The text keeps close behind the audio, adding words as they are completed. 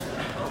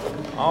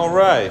All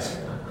right.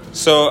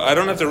 So I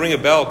don't have to ring a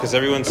bell because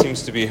everyone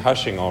seems to be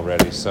hushing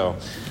already. So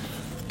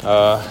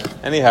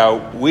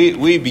anyhow,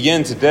 we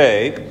begin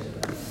today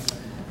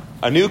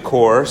a new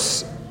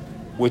course,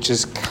 which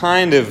is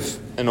kind of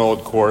an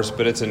old course,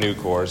 but it's a new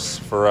course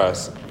for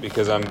us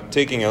because I'm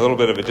taking a little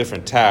bit of a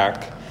different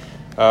tack.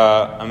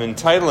 I'm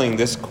entitling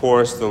this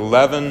course "The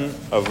Leaven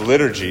of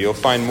Liturgy." You'll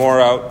find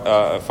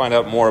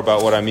out more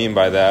about what I mean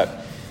by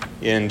that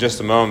in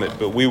just a moment.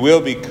 But we will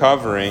be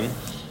covering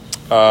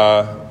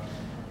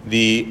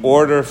the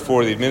order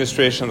for the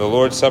administration of the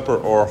Lord's Supper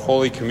or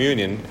Holy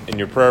Communion in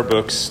your prayer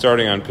books,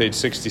 starting on page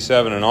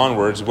 67 and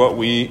onwards, what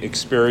we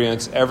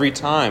experience every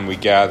time we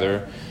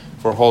gather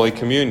for Holy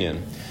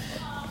Communion.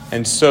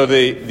 And so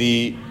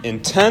the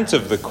intent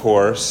of the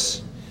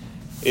course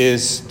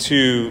is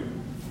to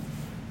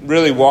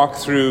really walk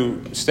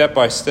through step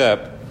by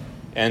step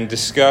and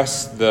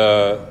discuss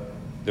the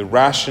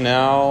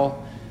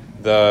rationale,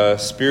 the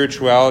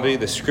spirituality,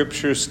 the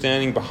scriptures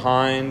standing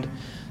behind,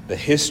 the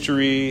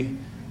history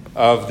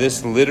of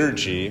this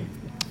liturgy,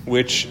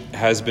 which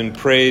has been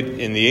prayed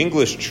in the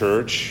English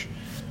church,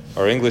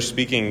 or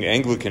English-speaking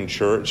Anglican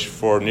church,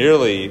 for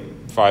nearly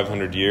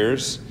 500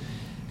 years,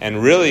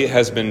 and really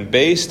has been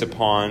based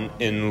upon,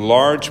 in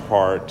large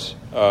part,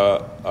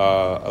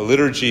 a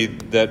liturgy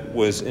that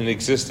was in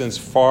existence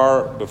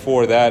far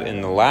before that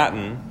in the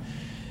Latin,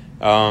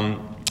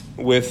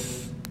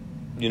 with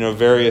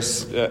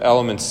various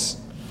elements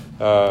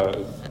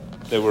that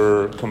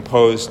were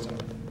composed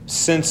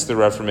since the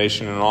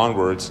Reformation and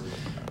onwards.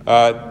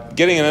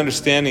 Getting an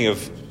understanding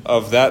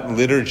of that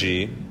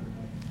liturgy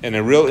in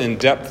a real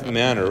in-depth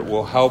manner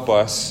will help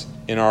us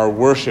in our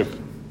worship,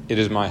 it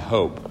is my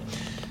hope.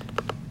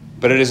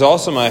 But it is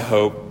also my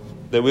hope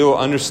that we will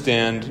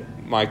understand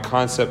my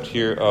concept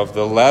here of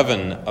the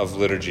leaven of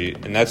liturgy.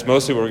 And that's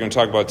mostly what we're going to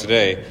talk about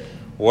today.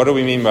 What do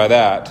we mean by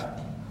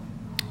that?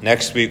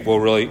 Next week we'll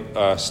really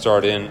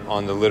start in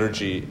on the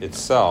liturgy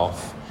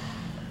itself.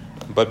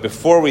 But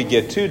before we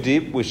get too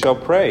deep, we shall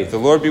pray. The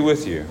Lord be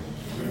with you.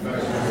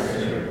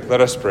 Let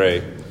us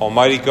pray.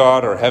 Almighty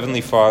God, our Heavenly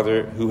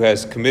Father, who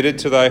has committed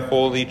to thy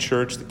holy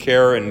church the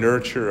care and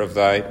nurture of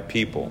thy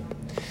people,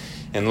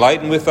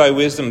 enlighten with thy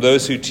wisdom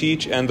those who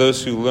teach and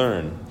those who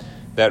learn,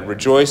 that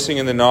rejoicing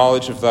in the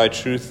knowledge of thy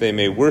truth they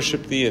may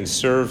worship thee and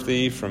serve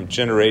thee from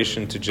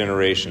generation to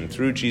generation,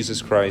 through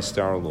Jesus Christ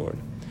our Lord.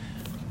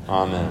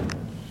 Amen.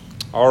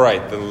 All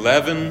right, the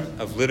leaven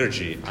of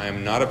liturgy. I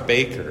am not a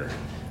baker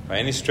by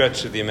any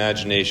stretch of the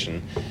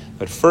imagination.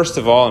 But first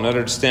of all, and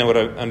understand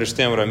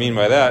what I mean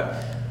by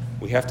that,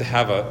 we have to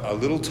have a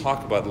little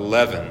talk about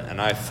leaven. And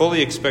I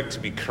fully expect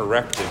to be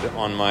corrected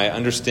on my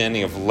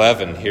understanding of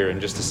leaven here in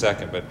just a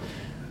second. But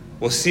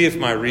we'll see if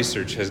my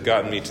research has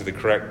gotten me to the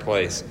correct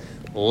place.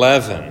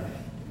 Leaven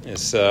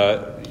is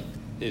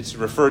it's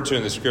referred to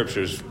in the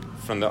scriptures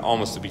from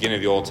almost the beginning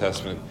of the Old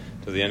Testament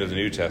to the end of the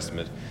New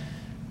Testament.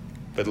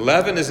 But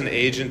leaven is an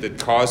agent that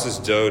causes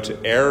dough to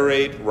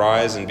aerate,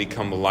 rise, and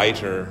become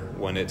lighter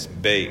when it's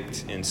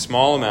baked. In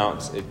small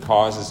amounts, it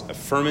causes a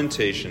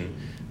fermentation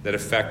that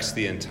affects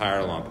the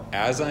entire lump.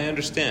 As I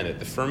understand it,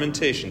 the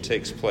fermentation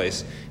takes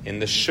place in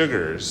the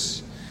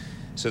sugars.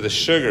 So the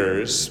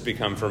sugars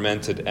become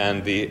fermented,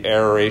 and the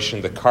aeration,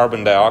 the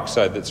carbon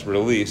dioxide that's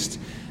released,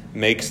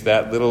 makes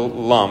that little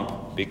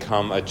lump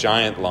become a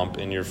giant lump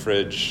in your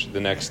fridge the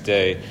next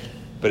day.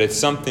 But it's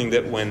something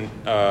that when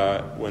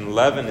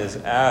leaven is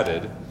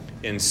added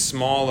in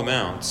small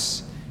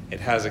amounts, it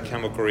has a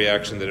chemical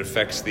reaction that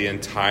affects the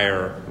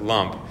entire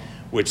lump,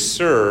 which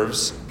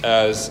serves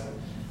as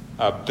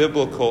a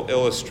biblical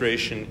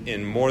illustration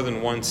in more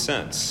than one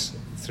sense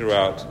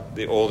throughout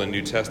the Old and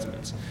New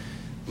Testaments.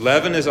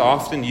 Leaven is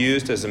often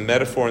used as a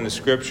metaphor in the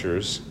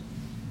Scriptures,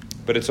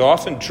 but it's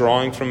often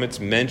drawing from its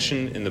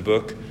mention in the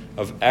book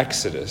of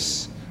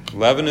Exodus.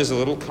 Leaven is a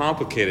little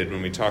complicated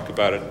when we talk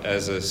about it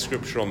as a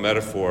scriptural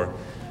metaphor.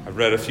 I've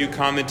read a few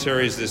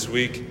commentaries this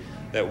week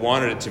that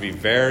wanted it to be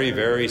very,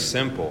 very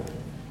simple.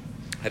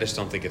 I just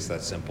don't think it's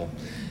that simple.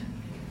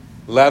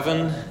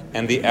 Leaven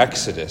and the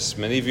Exodus.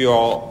 Many of you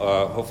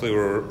all hopefully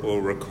will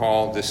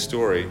recall this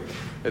story,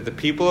 that the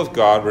people of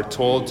God were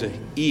told to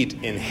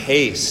eat in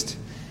haste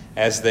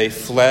as they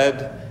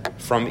fled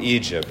from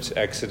Egypt.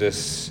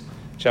 Exodus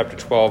chapter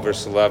 12,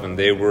 verse 11.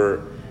 They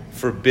were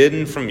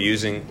forbidden from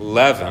using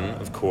leaven,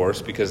 of course,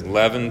 because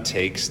leaven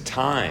takes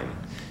time.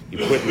 You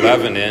put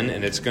leaven in,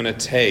 and it's going to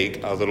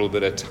take a little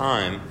bit of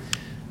time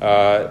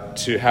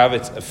to have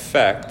its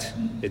effect,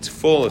 its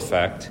full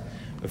effect,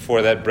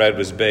 before that bread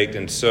was baked.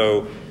 And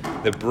so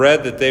the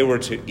bread that they were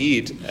to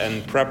eat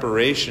in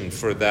preparation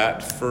for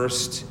that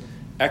first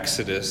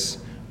Exodus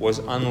was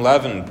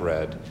unleavened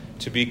bread,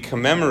 to be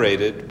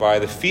commemorated by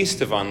the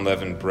Feast of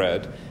Unleavened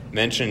Bread,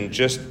 mentioned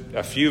just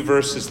a few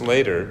verses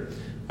later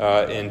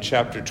in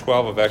chapter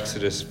 12 of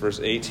Exodus, verse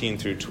 18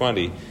 through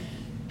 20.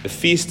 The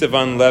Feast of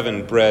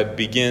Unleavened Bread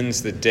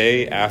begins the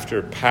day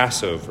after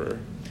Passover.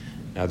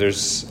 Now,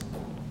 there's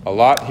a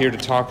lot here to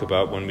talk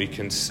about when we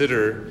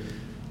consider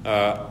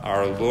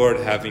our Lord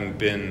having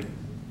been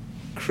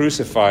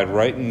crucified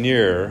right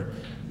near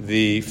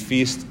the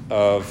feast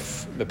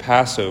of the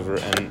Passover,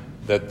 and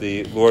that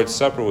the Lord's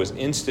Supper was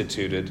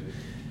instituted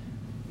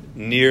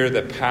near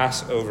the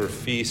Passover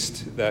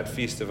feast, that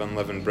feast of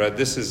unleavened bread.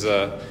 This is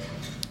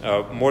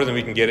more than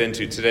we can get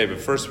into today, but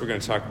first we're going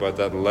to talk about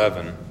that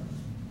leaven.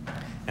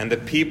 And the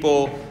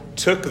people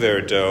took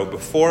their dough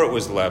before it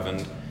was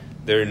leavened,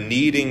 their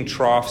kneading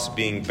troughs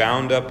being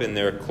bound up in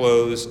their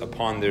clothes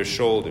upon their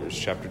shoulders.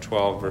 Chapter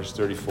 12, verse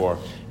 34,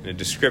 in a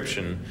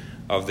description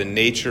of the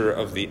nature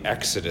of the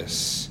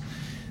Exodus.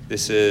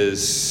 This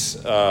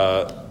is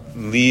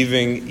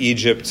leaving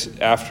Egypt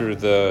after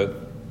the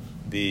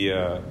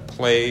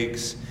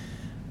plagues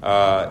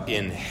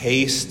in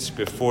haste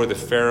before the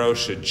Pharaoh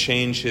should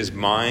change his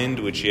mind,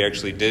 which he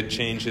actually did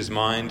change his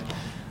mind,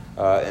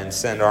 and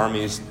send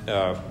armies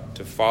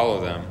to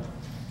follow them.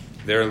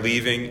 They're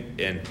leaving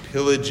and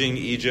pillaging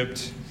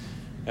Egypt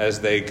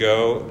as they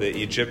go,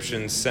 the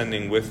Egyptians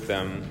sending with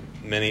them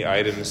many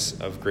items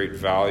of great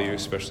value,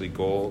 especially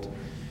gold.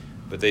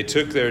 But they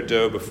took their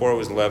dough before it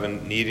was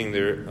leavened, kneading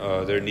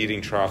their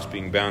kneading troughs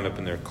being bound up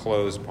in their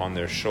clothes upon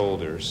their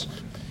shoulders.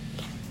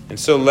 And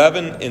so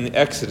leaven in the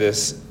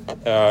Exodus,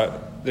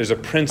 there's a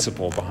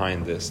principle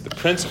behind this. The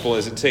principle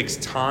is it takes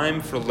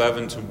time for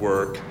leaven to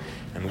work,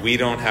 and we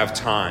don't have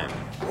time.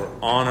 We're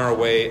on our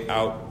way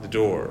out the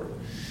door.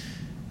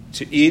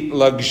 To eat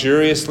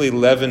luxuriously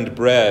leavened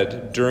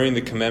bread during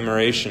the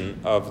commemoration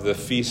of the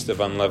Feast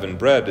of Unleavened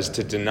Bread is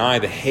to deny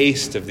the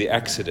haste of the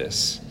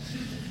Exodus,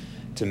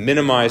 to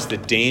minimize the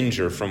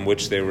danger from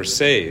which they were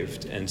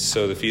saved. And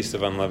so the Feast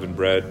of Unleavened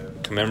Bread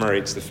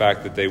commemorates the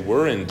fact that they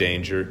were in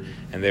danger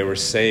and they were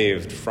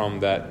saved from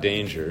that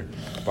danger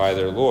by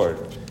their Lord.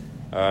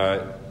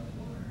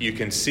 You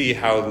can see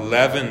how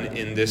leaven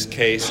in this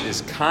case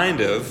is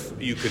kind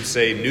of, you could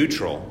say,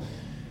 neutral.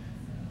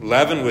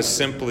 Leaven was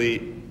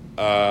simply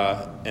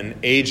an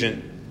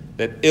agent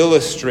that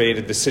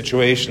illustrated the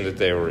situation that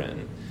they were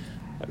in.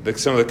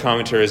 Some of the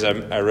commentaries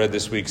I read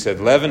this week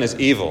said leaven is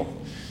evil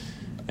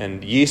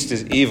and yeast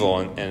is evil,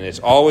 and it's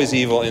always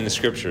evil in the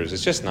Scriptures.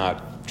 It's just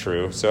not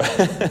true. So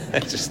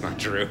it's just not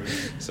true.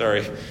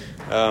 Sorry.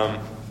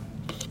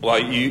 Well,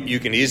 you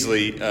can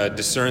easily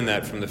discern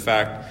that from the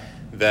fact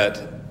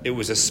that it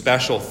was a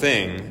special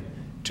thing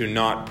to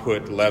not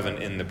put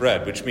leaven in the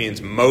bread, which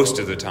means most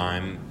of the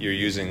time you're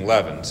using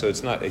leaven. So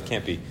it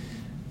can't be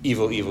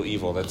evil, evil,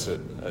 evil. That's,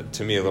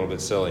 to me, a little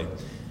bit silly.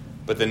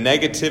 But the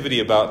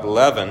negativity about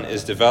leaven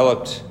is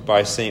developed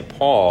by St.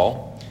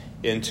 Paul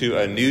into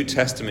a New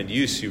Testament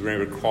use. You may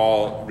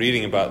recall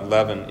reading about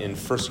leaven in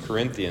 1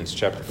 Corinthians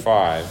chapter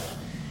 5.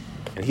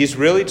 And he's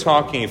really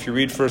talking, if you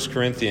read 1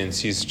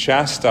 Corinthians, he's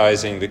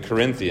chastising the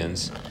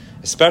Corinthians,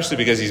 especially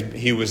because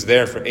he was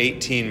there for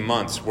 18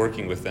 months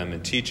working with them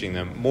and teaching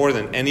them. More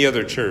than any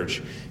other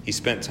church, he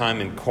spent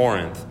time in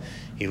Corinth.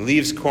 He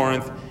leaves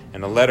Corinth,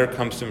 and a letter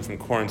comes to him from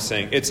Corinth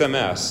saying, it's a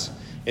mess.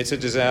 It's a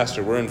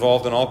disaster. We're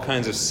involved in all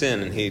kinds of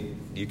sin. And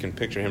you can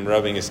picture him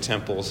rubbing his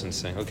temples and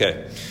saying,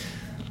 okay,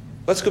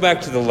 let's go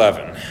back to the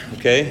leaven.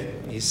 Okay?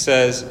 He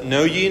says,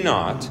 know ye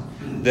not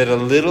that a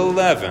little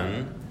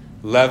leaven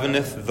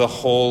leaveneth the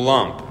whole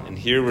lump? And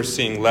here we're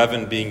seeing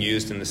leaven being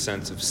used in the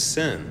sense of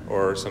sin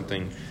or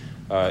something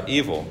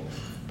evil.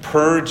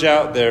 Purge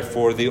out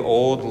therefore the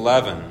old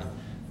leaven,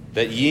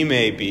 that ye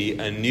may be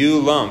a new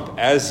lump,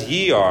 as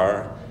ye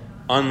are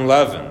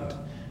unleavened.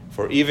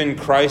 For even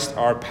Christ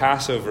our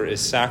Passover is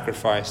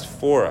sacrificed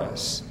for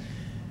us.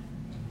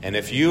 And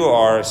if you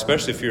are,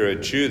 especially if you're a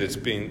Jew that's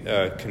being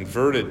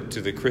converted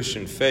to the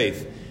Christian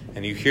faith,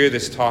 and you hear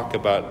this talk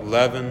about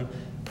leaven,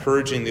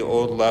 purging the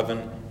old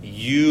leaven,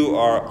 you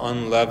are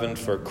unleavened,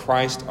 for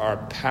Christ our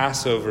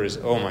Passover is,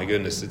 oh my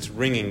goodness, it's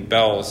ringing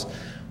bells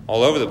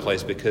all over the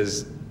place,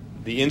 because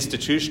the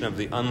institution of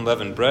the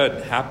unleavened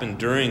bread happened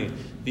during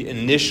the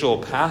initial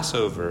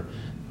Passover,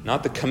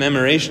 not the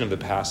commemoration of the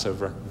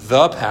Passover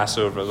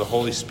of the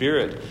Holy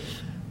Spirit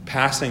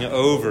passing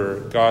over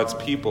God's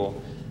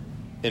people,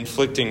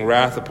 inflicting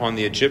wrath upon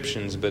the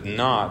Egyptians, but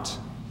not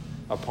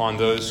upon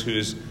those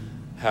who's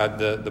had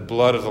the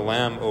blood of the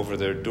Lamb over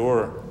their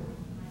door.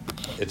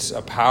 It's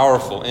a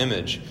powerful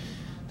image.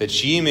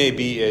 That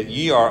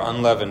ye are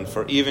unleavened,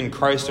 for even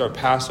Christ our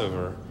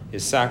Passover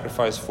is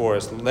sacrificed for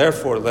us.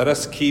 Therefore, let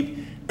us keep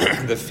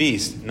the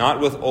feast, not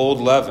with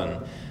old leaven,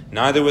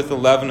 neither with the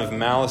leaven of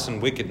malice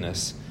and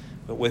wickedness,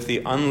 but with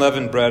the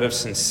unleavened bread of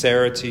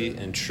sincerity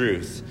and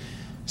truth.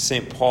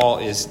 St. Paul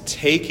is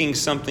taking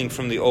something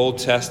from the Old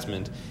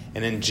Testament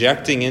and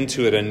injecting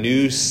into it a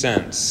new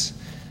sense,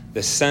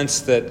 the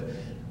sense that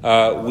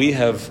we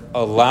have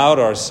allowed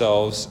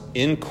ourselves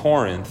in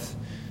Corinth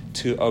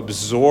to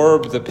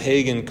absorb the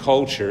pagan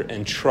culture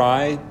and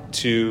try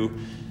to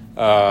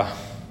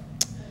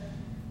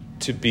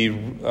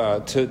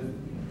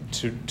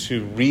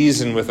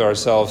reason with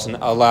ourselves and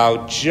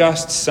allow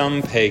just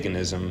some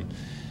paganism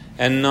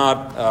and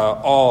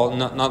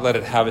not let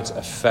it have its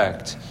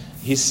effect.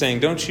 He's saying,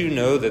 don't you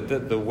know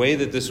that the way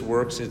that this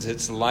works is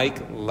it's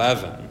like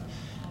leaven,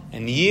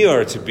 and ye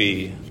are to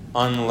be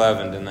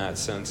unleavened in that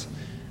sense.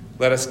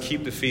 Let us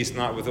keep the feast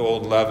not with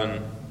old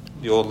leaven,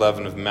 the old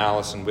leaven of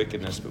malice and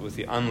wickedness, but with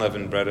the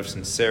unleavened bread of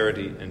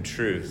sincerity and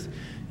truth.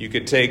 You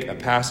could take a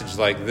passage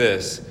like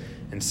this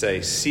and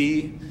say,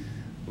 see,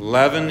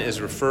 leaven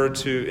is referred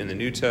to in the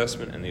New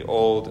Testament and the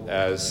Old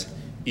as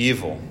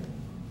evil.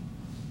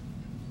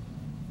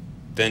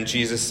 Then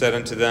Jesus said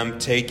unto them,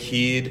 take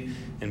heed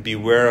and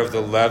beware of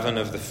the leaven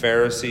of the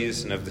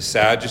Pharisees and of the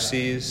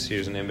Sadducees.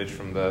 Here's an image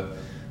from the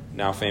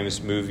now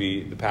famous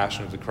movie, The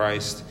Passion of the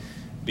Christ.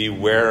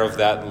 Beware of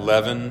that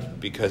leaven,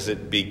 because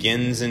it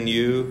begins in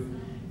you,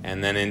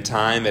 and then in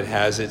time it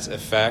has its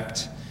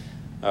effect.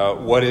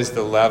 What is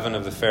the leaven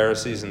of the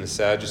Pharisees and the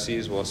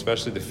Sadducees? Well,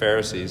 especially the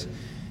Pharisees.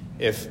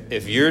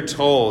 If you're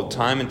told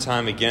time and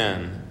time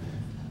again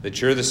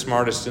that you're the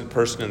smartest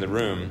person in the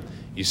room,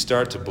 you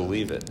start to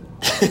believe it.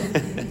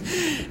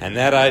 And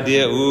that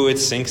idea, it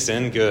sinks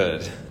in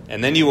good.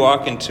 And then you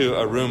walk into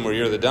a room where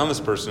you're the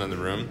dumbest person in the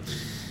room,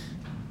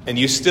 and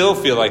you still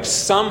feel like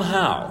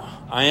somehow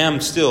I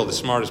am still the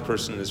smartest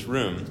person in this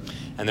room.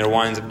 And there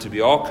winds up to be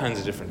all kinds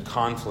of different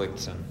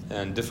conflicts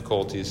and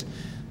difficulties.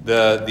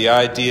 The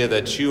idea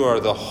that you are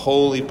the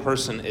holy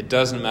person, it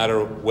doesn't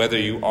matter whether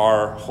you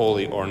are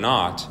holy or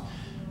not.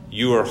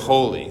 You are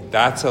holy.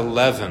 That's a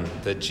leaven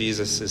that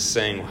Jesus is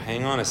saying,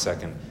 hang on a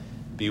second.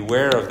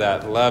 Beware of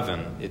that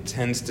leaven. It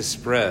tends to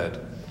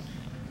spread.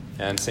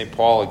 And St.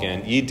 Paul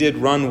again, ye did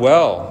run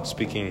well,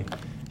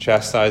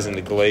 chastising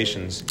the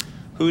Galatians.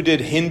 Who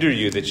did hinder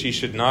you that ye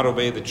should not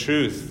obey the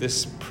truth?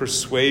 This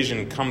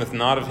persuasion cometh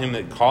not of him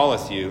that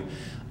calleth you.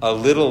 A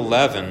little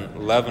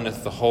leaven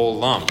leaveneth the whole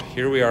lump.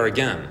 Here we are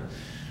again,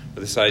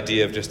 with this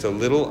idea of just a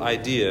little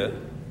idea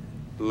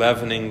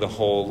leavening the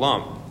whole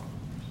lump.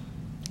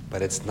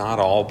 But it's not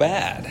all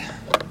bad.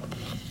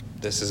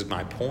 This is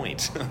my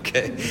point,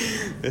 okay?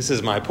 This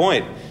is my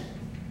point.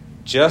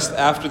 Just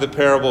after the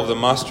parable of the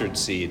mustard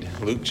seed,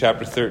 Luke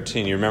chapter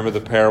 13, you remember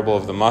the parable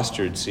of the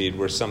mustard seed,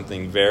 where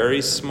something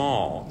very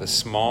small, the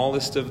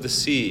smallest of the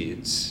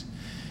seeds,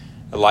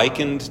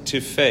 likened to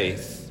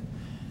faith,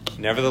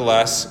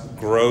 nevertheless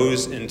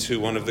grows into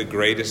one of the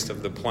greatest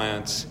of the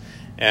plants,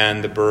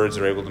 and the birds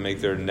are able to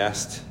make their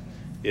nest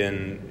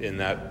in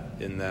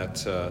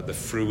the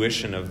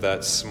fruition of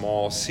that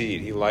small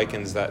seed. He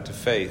likens that to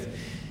faith.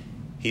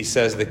 He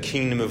says the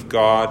kingdom of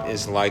God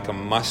is like a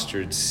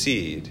mustard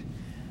seed.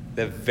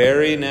 The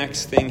very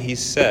next thing he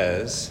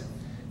says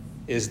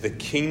is the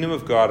kingdom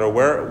of God, or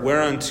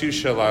whereunto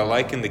shall I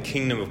liken the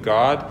kingdom of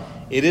God?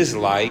 It is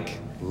like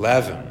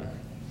leaven,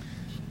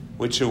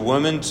 which a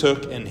woman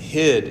took and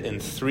hid in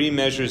 3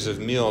 measures of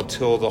meal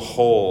till the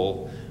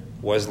whole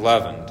was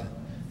leavened.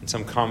 And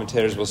some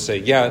commentators will say,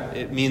 yeah,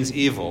 it means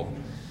evil.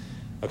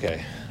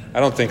 Okay,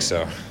 I don't think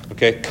so.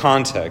 Okay,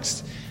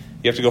 context.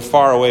 You have to go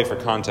far away for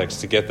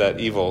context to get that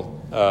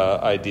evil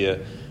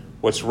idea.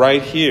 What's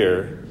right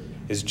here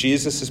is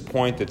Jesus'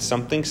 point that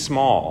something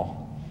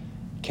small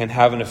can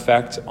have an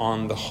effect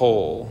on the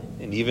whole,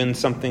 and even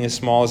something as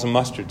small as a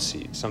mustard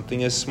seed,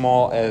 something as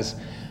small as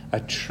a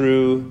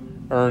true,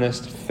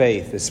 earnest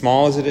faith, as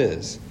small as it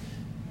is.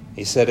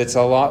 He said it's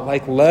a lot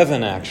like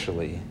leaven,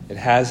 actually. It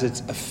has its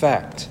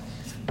effect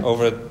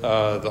over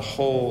the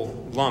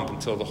whole lump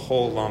until the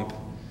whole lump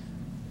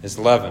is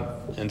leaven.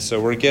 And so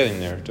we're getting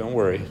there, don't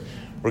worry.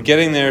 We're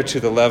getting there to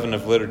the leaven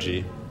of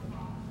liturgy.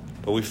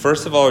 But we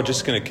first of all are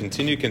just going to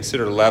continue to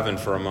consider leaven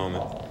for a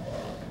moment.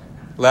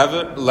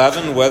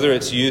 Leaven, whether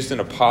it's used in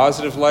a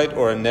positive light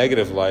or a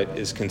negative light,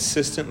 is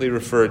consistently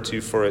referred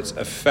to for its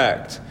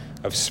effect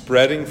of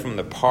spreading from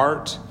the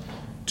part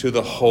to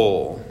the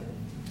whole.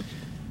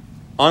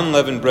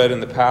 Unleavened bread in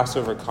the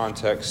Passover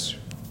context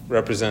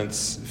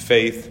represents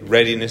faith,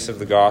 readiness of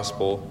the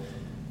gospel,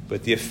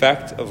 but the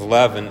effect of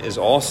leaven is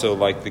also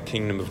like the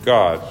kingdom of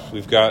God.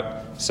 We've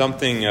got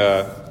something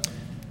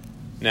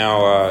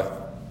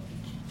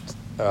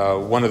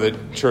one of the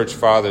church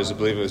fathers, I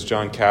believe it was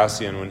John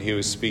Cassian, when he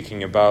was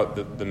speaking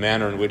about the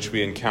manner in which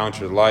we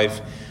encounter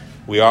life,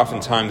 we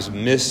oftentimes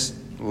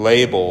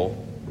mislabel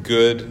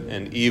good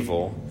and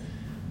evil.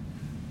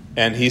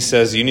 And he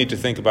says you need to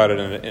think about it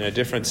in a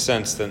different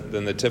sense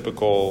than the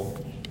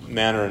typical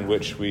manner in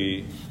which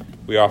we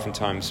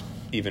oftentimes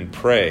even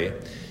pray.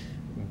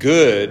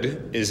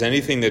 Good is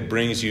anything that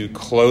brings you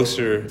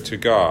closer to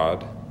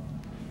God.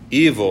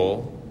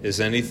 Evil is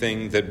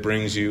anything that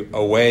brings you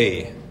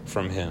away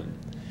from Him.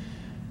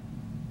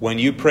 When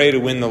you pray to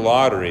win the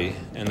lottery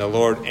and the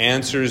Lord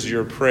answers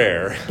your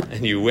prayer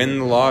and you win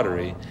the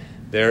lottery,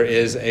 there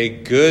is a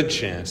good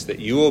chance that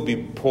you will be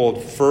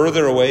pulled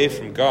further away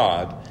from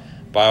God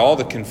by all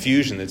the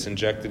confusion that's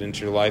injected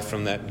into your life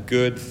from that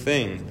good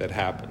thing that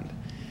happened.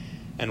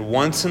 And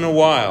once in a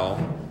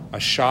while, a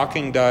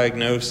shocking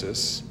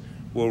diagnosis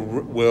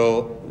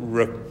will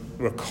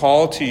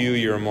recall to you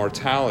your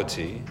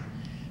mortality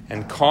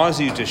and cause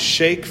you to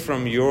shake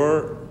from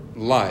your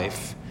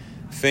life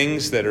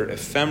things that are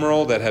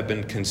ephemeral, that have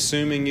been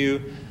consuming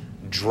you,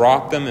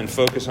 drop them and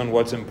focus on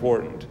what's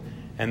important.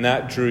 And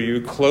that drew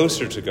you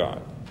closer to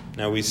God.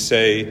 Now we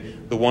say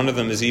the one of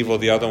them is evil,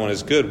 the other one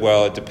is good.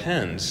 Well, it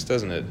depends,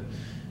 doesn't it?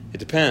 It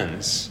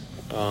depends.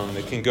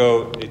 It can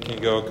go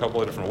a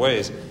couple of different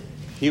ways.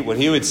 What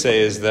he would say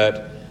is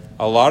that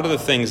a lot of the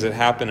things that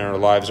happen in our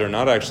lives are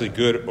not actually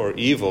good or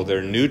evil,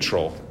 they're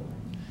neutral.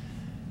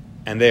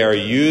 And they are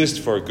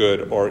used for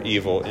good or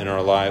evil in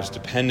our lives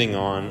depending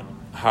on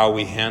how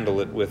we handle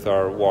it with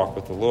our walk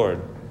with the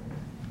Lord.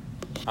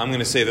 I'm going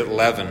to say that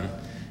leaven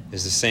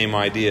is the same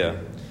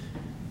idea.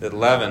 That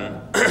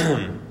leaven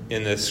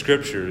in the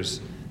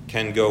Scriptures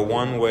can go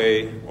one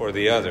way or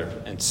the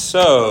other. And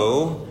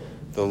so,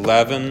 the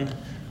leaven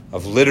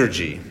of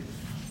liturgy.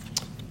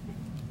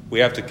 We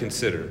have to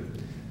consider.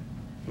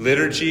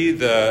 Liturgy,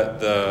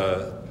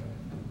 the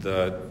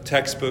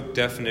textbook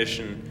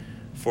definition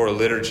for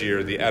liturgy,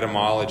 or the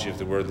etymology of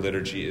the word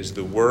liturgy, is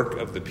the work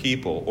of the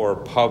people or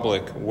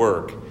public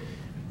work.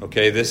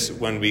 Okay, this,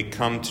 when we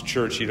come to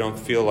church, you don't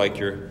feel like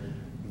you're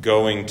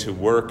going to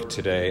work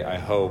today, I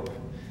hope.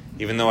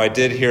 Even though I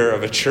did hear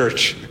of a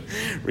church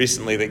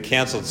recently that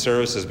canceled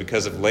services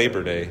because of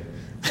Labor Day.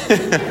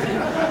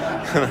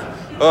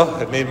 Oh,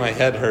 it made my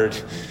head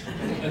hurt.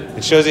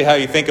 It shows you how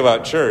you think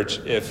about church.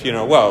 If,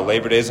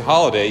 Labor Day is a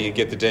holiday, you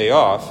get the day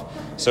off.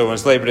 So when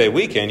it's Labor Day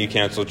weekend, you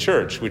cancel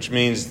church, which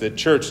means that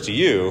church to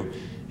you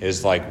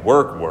is like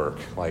work,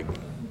 like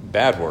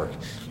bad work.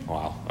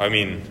 Wow.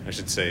 I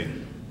should say,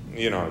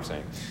 you know what I'm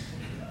saying.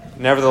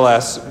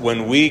 Nevertheless,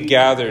 when we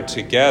gather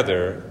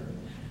together,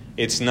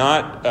 it's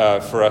not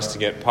for us to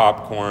get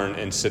popcorn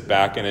and sit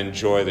back and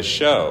enjoy the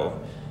show.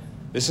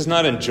 This is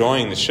not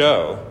enjoying the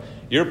show.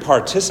 You're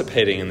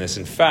participating in this.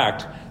 In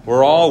fact,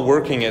 we're all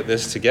working at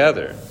this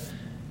together.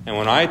 And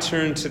when I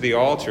turn to the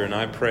altar and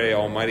I pray,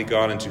 Almighty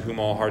God, unto whom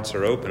all hearts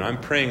are open, I'm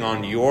praying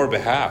on your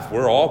behalf.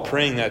 We're all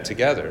praying that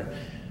together.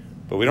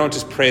 But we don't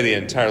just pray the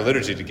entire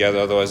liturgy together,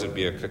 otherwise it would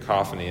be a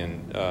cacophony.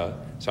 And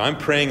so I'm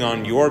praying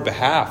on your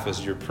behalf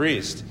as your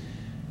priest.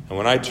 And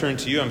when I turn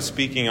to you, I'm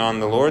speaking on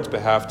the Lord's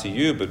behalf to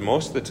you, but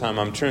most of the time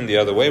I'm turned the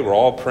other way. We're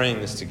all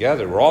praying this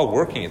together. We're all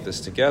working at this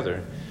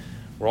together.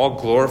 We're all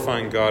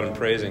glorifying God and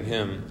praising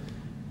Him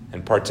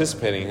and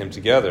participating in Him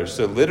together.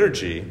 So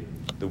liturgy,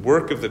 the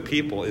work of the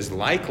people, is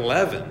like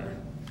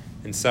leaven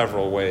in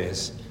several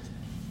ways.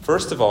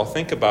 First of all,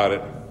 think about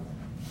it.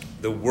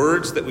 The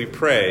words that we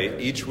pray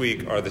each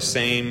week are the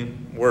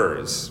same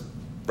words,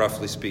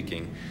 roughly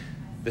speaking,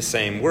 the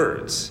same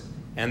words.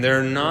 And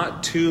there are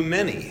not too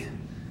many.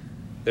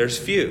 There's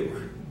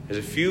few. There's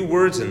a few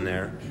words in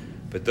there,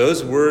 but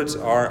those words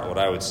are, what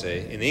I would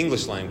say, in the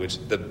English language,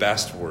 the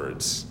best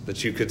words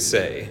that you could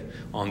say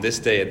on this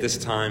day, at this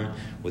time,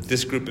 with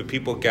this group of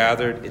people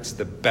gathered. It's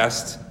the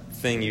best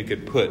thing you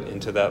could put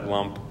into that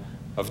lump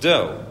of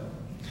dough.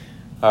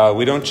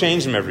 We don't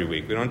change them every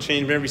week. We don't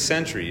change them every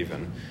century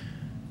even.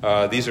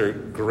 These are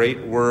great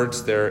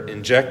words. They're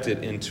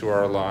injected into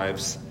our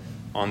lives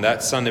on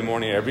that Sunday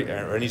morning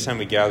or anytime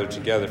we gather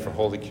together for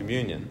Holy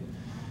Communion.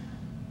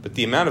 But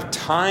the amount of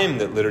time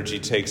that liturgy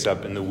takes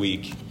up in the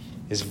week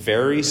is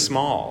very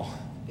small.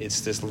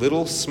 It's this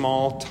little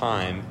small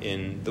time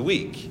in the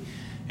week.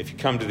 If you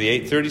come to the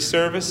 8:30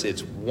 service,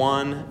 it's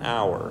 1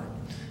 hour.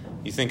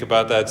 You think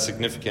about that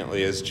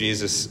significantly as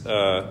Jesus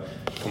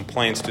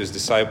complains to his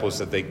disciples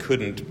that they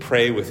couldn't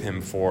pray with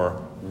him for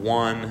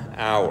 1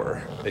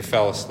 hour. They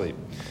fell asleep.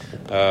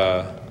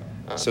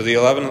 So the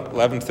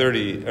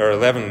 11:30 or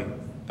 11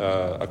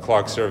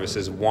 o'clock service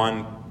is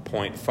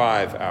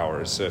 1.5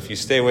 hours. So if you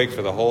stay awake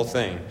for the whole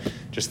thing,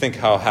 just think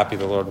how happy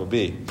the Lord will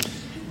be.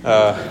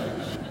 But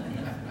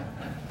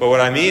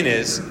what I mean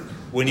is,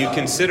 when you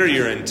consider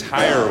your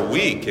entire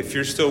week, if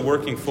you're still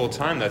working full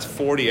time, that's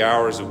 40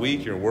 hours a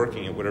week. You're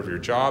working at whatever your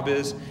job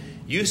is.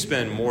 You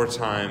spend more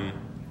time,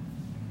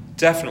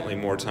 definitely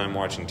more time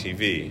watching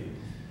TV,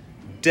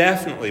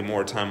 definitely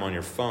more time on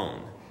your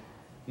phone,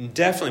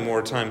 definitely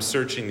more time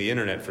searching the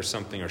internet for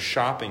something or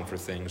shopping for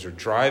things or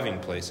driving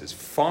places,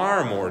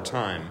 far more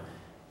time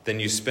than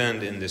you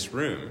spend in this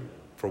room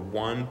for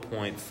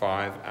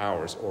 1.5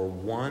 hours or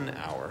 1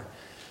 hour.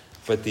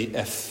 But the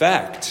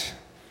effect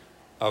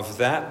of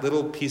that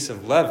little piece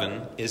of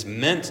leaven is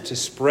meant to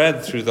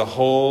spread through the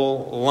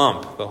whole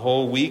lump, the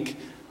whole week,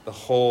 the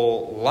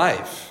whole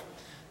life.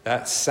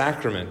 That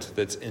sacrament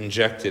that's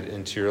injected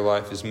into your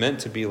life is meant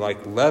to be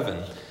like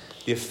leaven.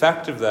 The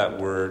effect of that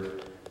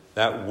word,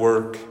 that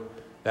work,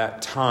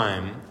 that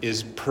time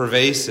is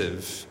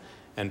pervasive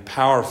and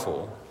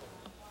powerful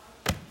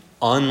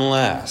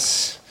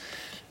unless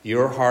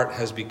your heart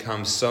has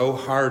become so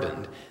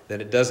hardened that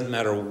it doesn't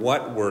matter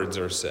what words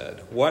are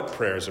said, what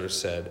prayers are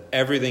said,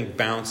 everything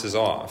bounces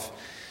off.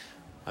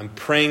 I'm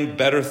praying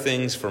better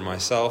things for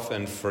myself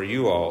and for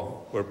you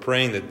all. We're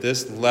praying that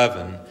this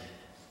leaven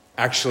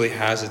actually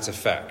has its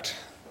effect.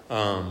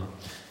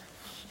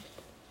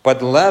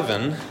 But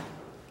leaven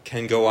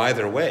can go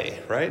either way,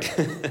 right?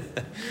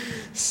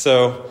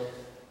 So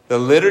the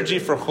liturgy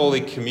for Holy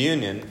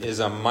Communion is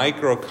a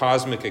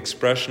microcosmic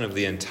expression of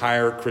the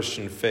entire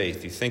Christian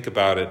faith. You think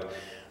about it,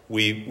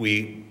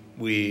 we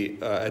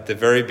at the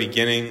very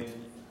beginning,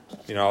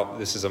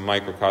 this is a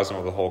microcosm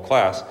of the whole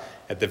class.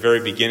 At the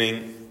very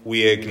beginning,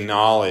 we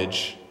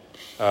acknowledge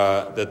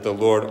that the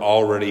Lord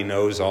already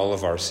knows all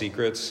of our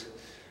secrets.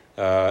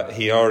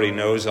 He already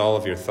knows all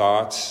of your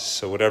thoughts.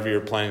 So whatever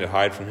you're planning to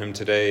hide from him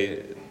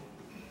today,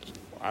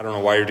 I don't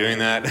know why you're doing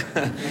that.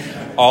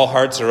 All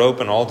hearts are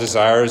open, all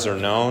desires are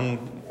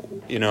known.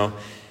 The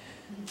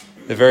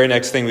very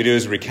next thing we do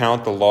is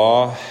recount the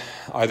law,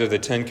 either the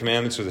Ten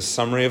Commandments or the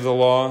summary of the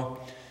law.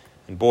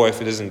 And boy,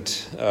 if it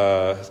isn't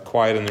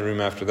quiet in the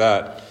room after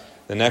that.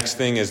 The next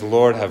thing is,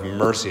 Lord, have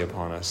mercy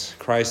upon us.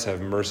 Christ,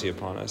 have mercy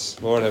upon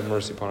us. Lord, have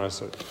mercy upon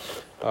us.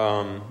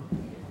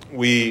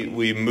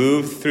 We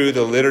move through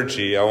the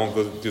liturgy. I won't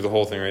go through the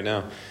whole thing right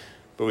now.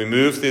 But we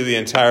move through the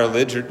entire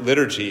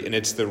liturgy, and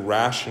it's the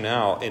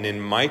rationale. And in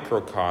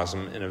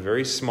microcosm, in a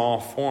very small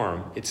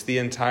form, it's the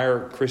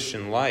entire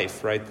Christian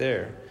life right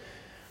there.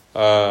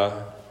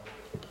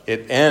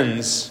 It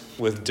ends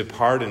with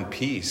depart in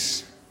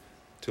peace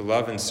to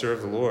love and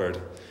serve the Lord.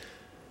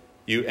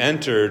 You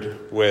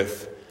entered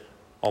with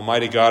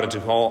Almighty God,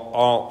 into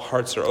all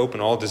hearts are open,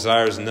 all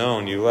desires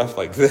known. You left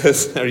like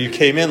this, or you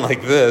came in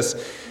like this,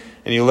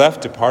 and you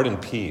left depart in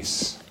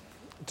peace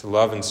to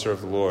love and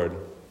serve the Lord,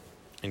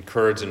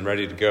 encouraged and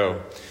ready to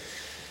go.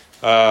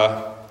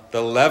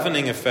 The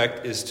leavening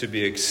effect is to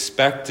be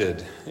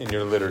expected in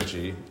your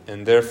liturgy,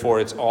 and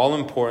therefore it's all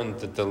important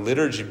that the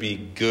liturgy be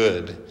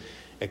good,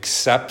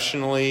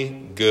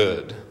 exceptionally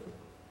good.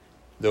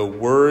 The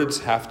words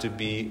have to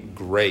be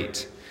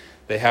great.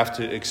 They have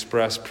to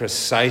express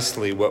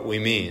precisely what we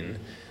mean.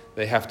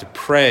 They have to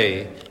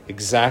pray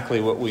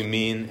exactly what we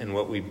mean and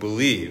what we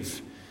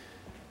believe.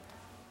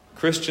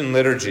 Christian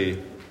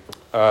liturgy,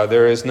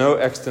 there is no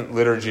extant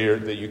liturgy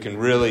that you can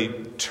really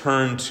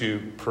turn to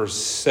per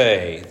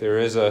se. There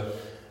is a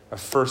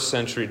first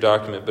century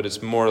document, but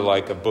it's more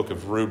like a book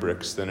of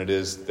rubrics than it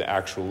is the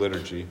actual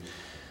liturgy.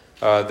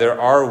 There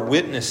are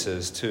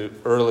witnesses to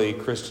early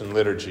Christian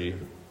liturgy.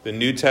 The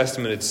New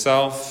Testament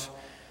itself,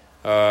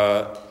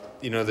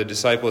 the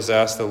disciples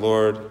asked the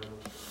Lord,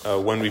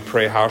 when we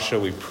pray, how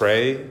shall we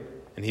pray?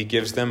 And he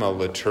gives them a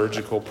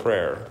liturgical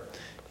prayer.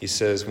 He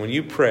says, when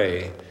you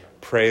pray,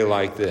 pray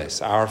like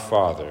this: Our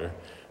Father,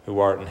 who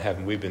art in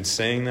heaven. We've been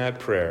saying that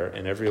prayer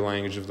in every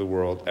language of the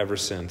world ever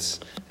since,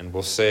 and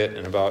we'll say it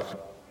in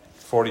about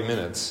 40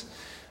 minutes.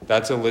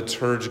 That's a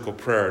liturgical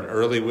prayer, an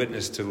early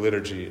witness to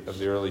liturgy of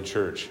the early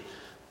church.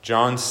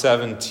 John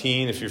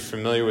 17, if you're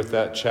familiar with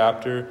that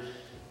chapter,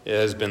 it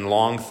has been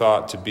long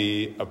thought to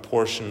be a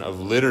portion of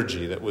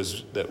liturgy that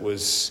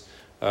was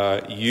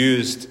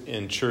used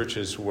in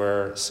churches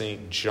where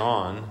St.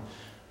 John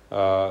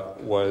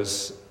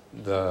was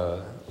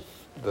the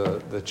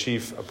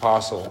chief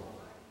apostle.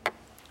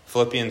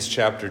 Philippians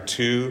chapter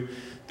 2,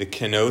 the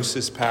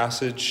kenosis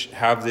passage,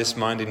 have this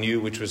mind in you,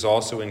 which was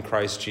also in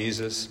Christ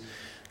Jesus.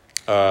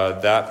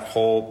 That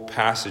whole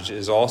passage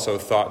is also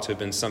thought to have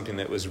been something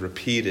that was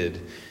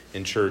repeated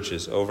in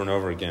churches over and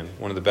over again.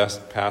 One of the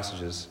best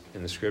passages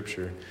in the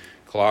Scripture.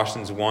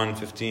 Colossians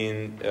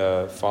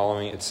 1:15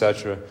 following,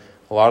 etc.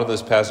 A lot of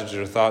those passages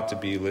are thought to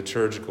be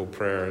liturgical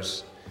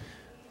prayers.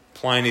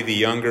 Pliny the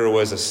Younger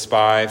was a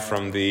spy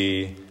from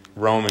the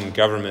Roman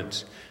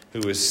government who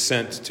was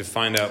sent to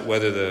find out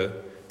whether the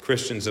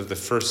Christians of the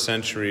first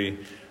century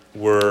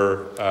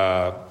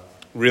were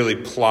really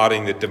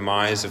plotting the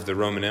demise of the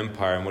Roman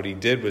Empire. And what he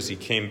did was he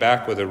came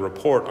back with a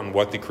report on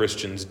what the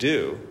Christians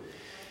do.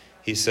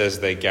 He says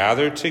they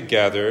gather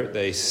together,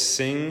 they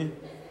sing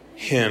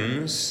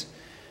hymns,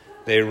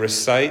 they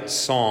recite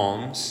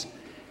psalms,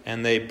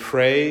 and they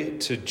pray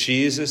to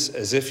Jesus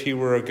as if he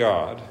were a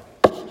god.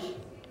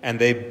 And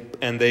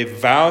they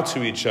vow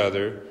to each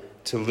other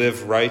to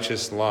live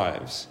righteous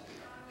lives.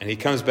 And he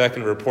comes back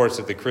and reports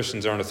that the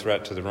Christians aren't a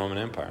threat to the Roman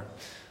Empire.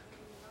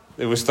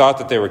 It was thought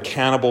that they were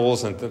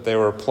cannibals and that they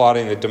were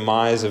plotting the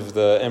demise of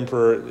the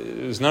emperor.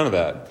 It was none of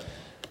that.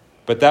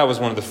 But that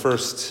was one of the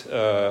first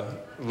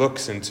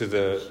looks into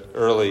the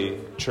early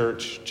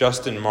church.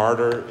 Justin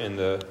Martyr in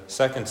the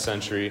 2nd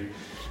century,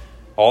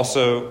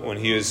 also when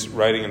he was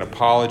writing an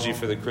apology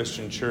for the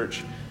Christian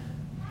church,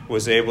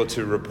 was able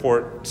to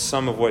report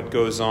some of what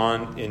goes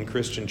on in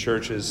Christian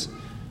churches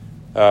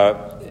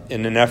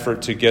in an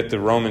effort to get the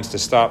Romans to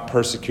stop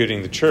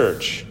persecuting the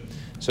church.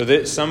 So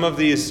that some of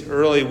these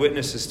early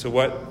witnesses to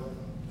what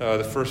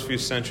the first few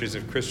centuries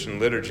of Christian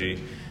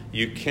liturgy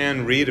you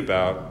can read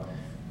about,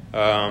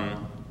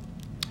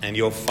 and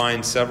you'll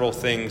find several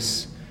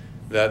things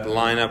that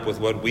line up with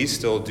what we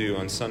still do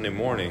on Sunday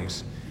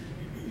mornings.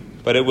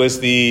 But it was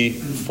the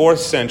 4th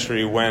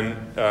century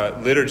when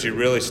liturgy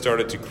really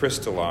started to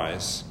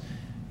crystallize,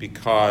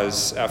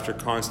 because after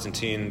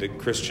Constantine, the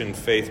Christian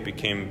faith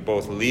became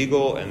both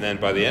legal, and then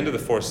by the end of the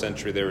 4th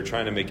century, they were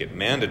trying to make it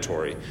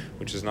mandatory,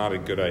 which is not a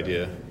good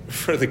idea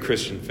for the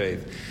Christian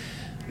faith.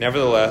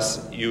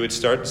 Nevertheless, you would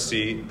start to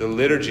see the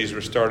liturgies were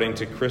starting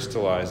to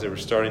crystallize. They were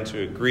starting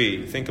to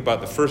agree. Think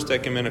about the First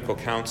Ecumenical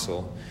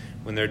Council,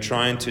 when they're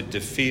trying to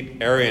defeat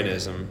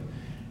Arianism,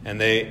 and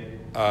they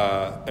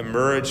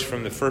emerge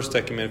from the First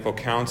Ecumenical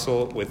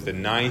Council with the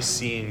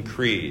Nicene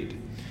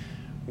Creed,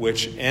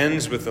 which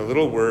ends with the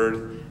little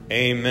word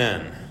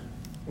Amen,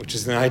 which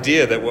is the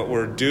idea that what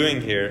we're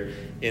doing here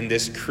in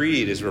this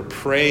creed is we're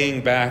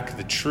praying back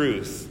the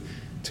truth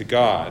to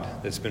God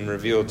that's been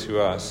revealed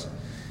to us.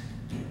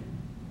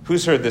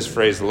 Who's heard this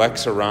phrase,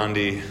 lex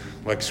orandi,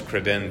 lex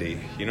credendi?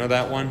 You know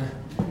that one?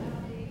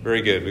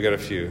 Very good. We got a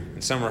few.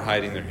 And some are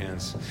hiding their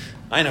hands.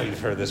 I know you've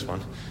heard this one.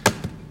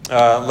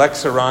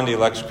 Lex orandi,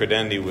 lex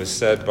credendi was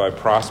said by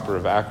Prosper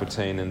of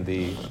Aquitaine in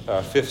the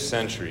 5th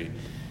century.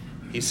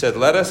 He said,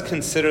 "Let us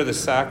consider the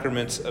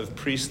sacraments of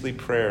priestly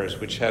prayers,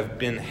 which have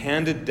been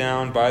handed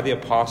down by the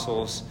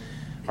apostles,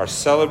 are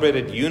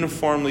celebrated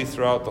uniformly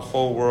throughout the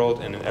whole world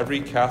and in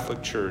every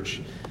Catholic church,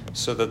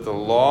 so that the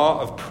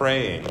law of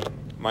praying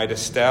might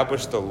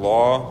establish the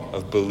law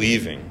of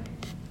believing.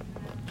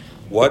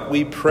 What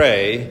we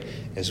pray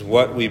is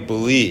what we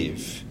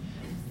believe."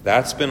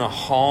 That's been a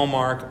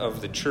hallmark of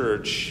the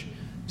church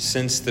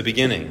since the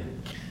beginning.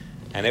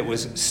 And it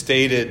was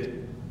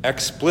stated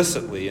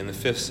explicitly in the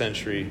 5th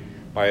century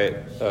by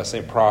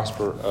St.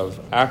 Prosper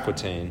of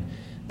Aquitaine.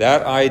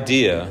 That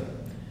idea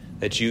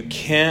that you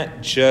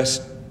can't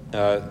just,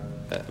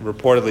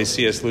 reportedly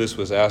C.S. Lewis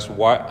was asked,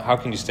 how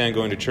can you stand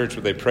going to church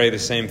where they pray the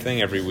same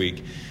thing every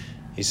week?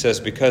 He says,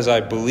 because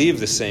I believe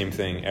the same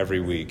thing every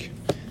week.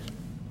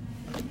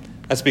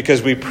 That's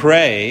because we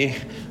pray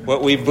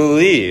what we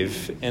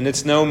believe, and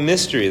it's no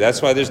mystery.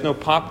 That's why there's no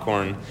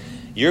popcorn.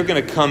 You're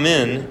going to come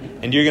in,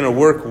 and you're going to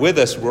work with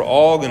us. We're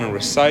all going to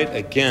recite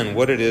again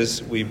what it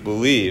is we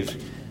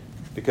believe,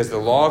 because the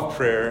law of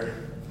prayer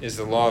is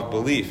the law of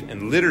belief,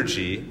 and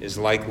liturgy is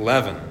like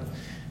leaven.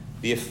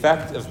 The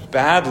effect of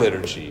bad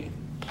liturgy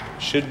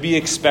should be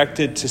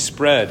expected to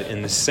spread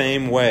in the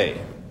same way.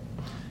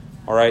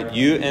 All right,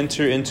 you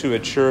enter into a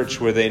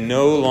church where they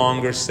no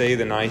longer say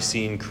the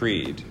Nicene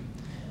Creed.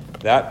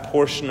 That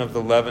portion of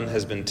the leaven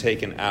has been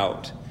taken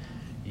out.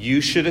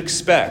 You should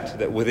expect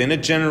that within a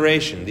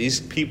generation, these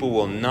people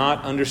will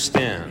not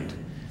understand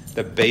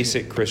the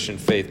basic Christian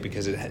faith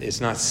because it's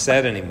not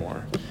said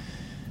anymore.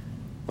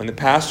 When the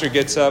pastor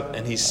gets up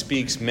and he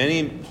speaks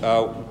many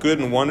good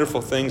and wonderful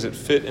things that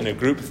fit in a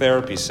group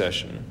therapy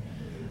session,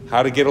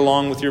 how to get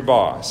along with your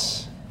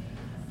boss,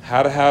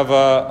 how to have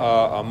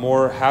a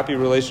more happy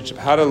relationship,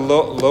 how to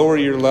lower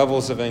your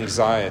levels of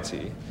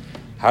anxiety,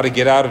 how to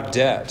get out of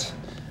debt,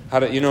 how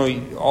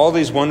to, all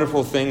these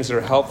wonderful things that are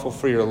helpful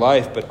for your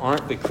life but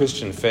aren't the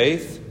Christian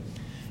faith,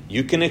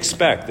 you can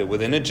expect that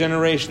within a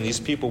generation these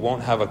people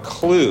won't have a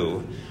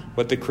clue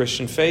what the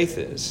Christian faith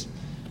is,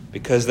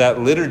 because that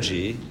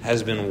liturgy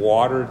has been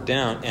watered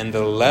down and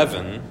the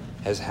leaven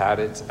has had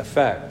its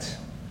effect.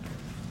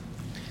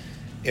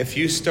 If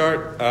you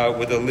start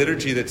with a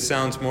liturgy that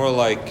sounds more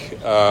like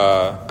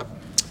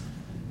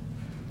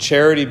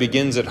charity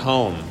begins at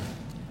home,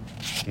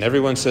 and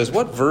everyone says,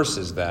 what verse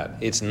is that?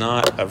 It's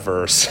not a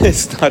verse.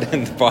 It's not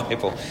in the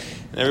Bible.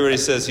 And everybody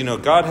says,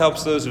 God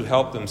helps those who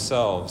help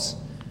themselves.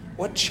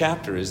 What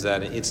chapter is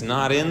that? It's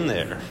not in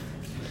there.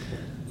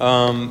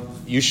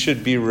 You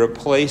should be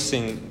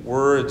replacing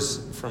words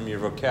from your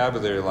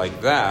vocabulary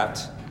like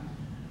that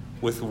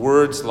with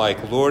words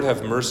like, Lord,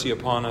 have mercy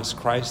upon us,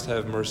 Christ,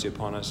 have mercy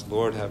upon us,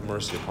 Lord, have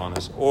mercy upon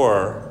us,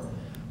 or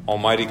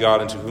Almighty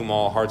God, unto whom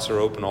all hearts are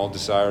open, all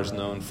desires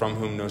known, from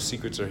whom no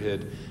secrets are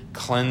hid,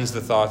 cleanse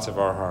the thoughts of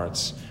our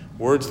hearts.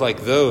 Words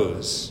like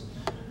those,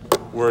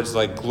 words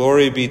like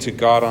glory be to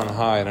God on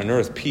high, and on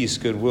earth peace,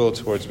 goodwill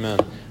towards men.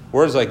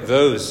 Words like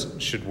those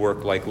should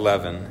work like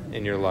leaven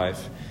in your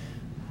life.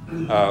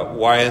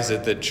 Why is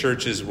it that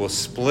churches will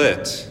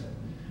split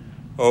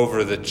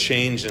over the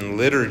change in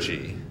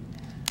liturgy?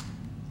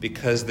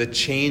 Because the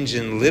change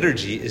in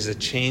liturgy is a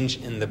change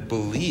in the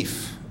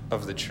belief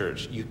of the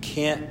church. You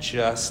can't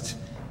just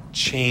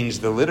change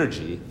the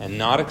liturgy and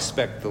not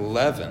expect the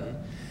leaven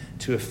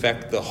to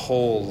affect the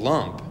whole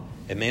lump.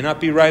 It may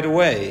not be right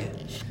away,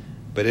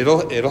 but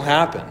it'll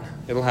happen.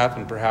 It'll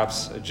happen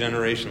perhaps a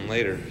generation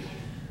later.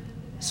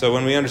 So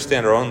when we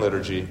understand our own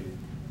liturgy,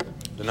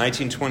 the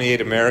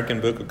 1928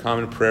 American Book of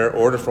Common Prayer,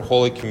 Order for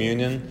Holy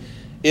Communion,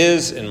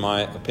 is, in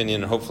my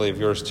opinion, and hopefully of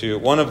yours too,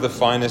 one of the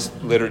finest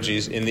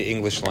liturgies in the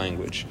English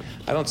language.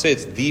 I don't say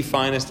it's the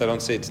finest, I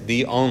don't say it's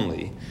the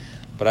only,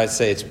 but I'd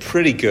say it's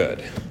pretty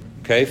good.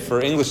 Okay?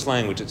 For English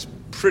language, it's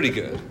pretty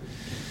good.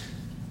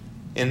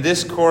 In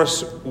this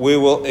course, we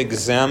will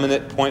examine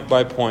it point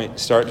by point,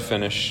 start to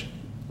finish,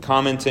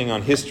 commenting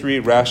on history,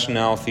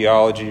 rationale,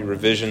 theology,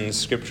 revisions,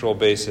 scriptural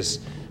basis,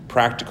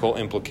 practical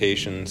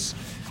implications,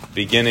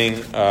 beginning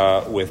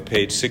with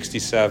page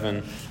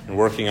 67 and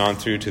working on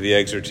through to the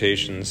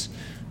exhortations,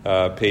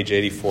 page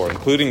 84,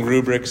 including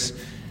rubrics,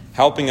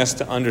 helping us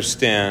to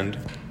understand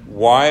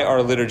why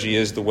our liturgy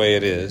is the way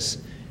it is,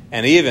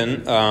 and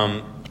even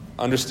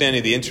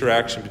understanding the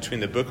interaction between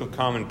the Book of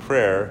Common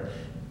Prayer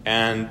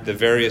and the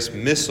various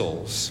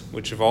missals,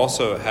 which have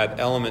also had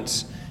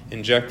elements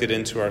injected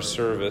into our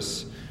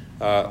service.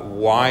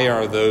 Why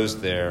are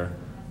those there?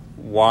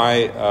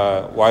 Why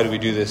do we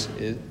do this?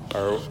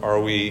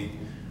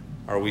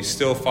 Are we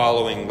still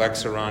following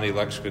lex orandi,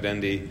 lex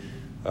credendi?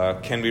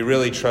 Can we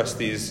really trust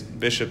these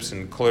bishops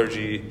and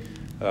clergy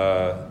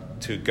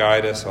to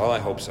guide us? Well, I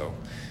hope so.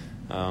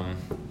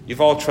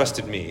 You've all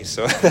trusted me,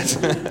 so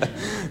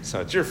so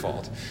it's your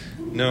fault.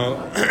 No,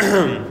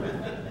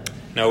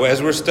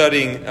 as we're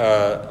studying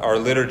our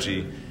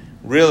liturgy,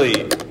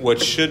 really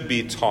what should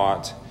be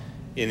taught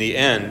in the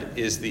end,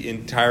 is the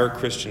entire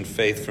Christian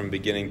faith from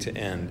beginning to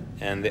end.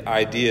 And the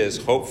idea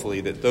is,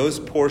 hopefully, that those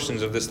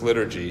portions of this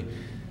liturgy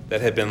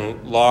that have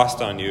been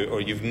lost on you,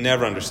 or you've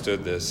never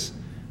understood this,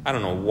 I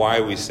don't know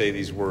why we say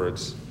these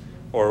words,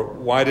 or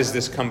why does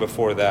this come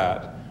before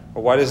that,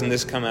 or why doesn't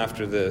this come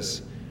after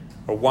this,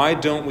 or why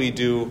don't we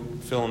do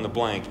fill in the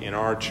blank in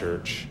our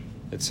church,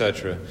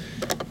 etc.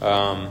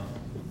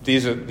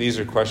 These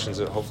are questions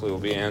that hopefully will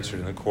be answered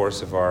in the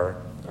course of our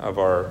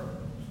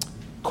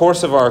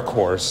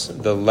course,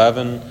 the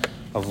Leaven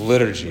of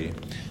Liturgy.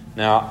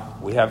 Now,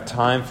 we have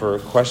time for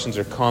questions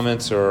or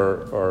comments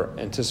or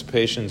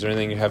anticipations or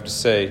anything you have to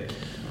say.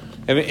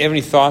 Have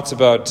any thoughts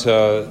about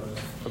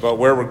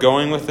where we're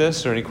going with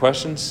this, or any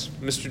questions?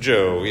 Mr.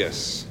 Joe,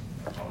 yes.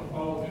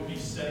 Would it be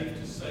safe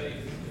to say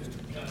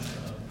that kind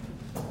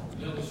of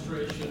an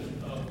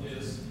illustration of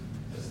this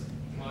is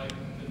like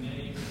the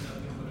name is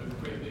nothing but a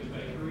great big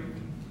bakery?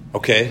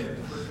 Okay.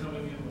 We're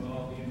coming in with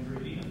all the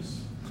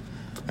ingredients.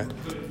 We're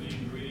putting the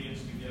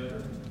ingredients together.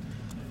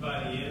 And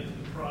by the end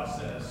of the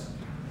process,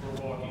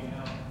 we're walking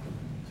out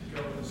to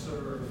go and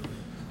serve.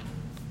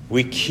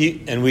 We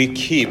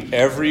keep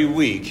every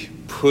week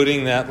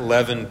putting that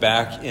leaven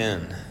back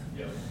in.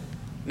 Yep.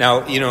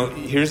 Now,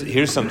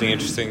 here's something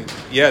interesting.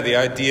 Yeah, the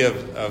idea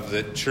of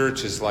the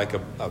church is like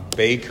a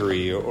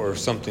bakery or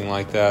something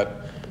like that.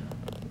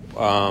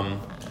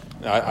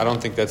 I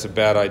don't think that's a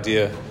bad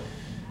idea.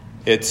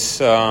 It's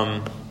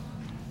the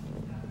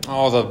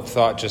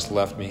thought just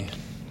left me.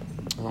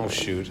 Oh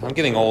shoot, I'm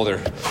getting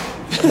older.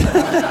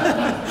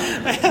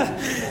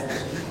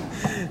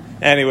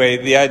 Anyway,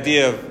 the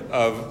idea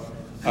of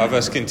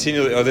us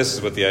continually. Oh, this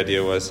is what the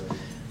idea was.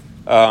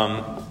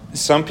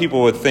 Some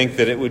people would think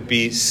that it would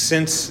be,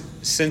 since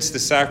the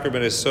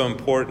sacrament is so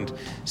important,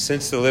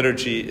 since the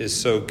liturgy is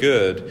so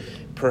good,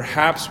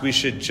 perhaps we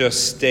should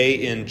just stay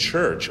in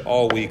church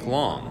all week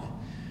long.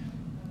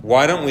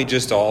 Why don't we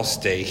just all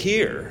stay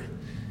here?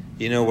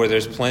 Where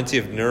there's plenty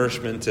of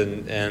nourishment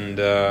and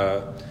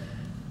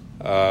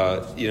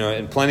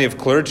plenty of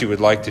clergy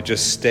would like to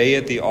just stay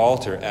at the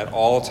altar at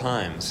all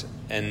times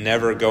and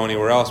never go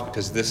anywhere else,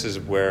 because this is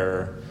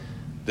where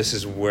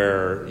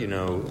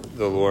the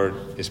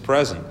Lord is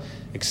present.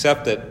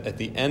 Except that at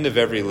the end of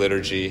every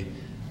liturgy,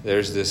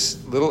 there's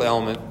this little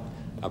element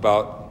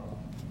about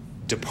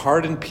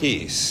depart in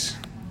peace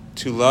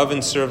to love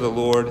and serve the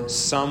Lord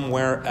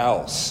somewhere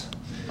else.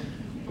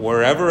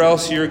 Wherever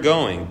else you're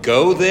going,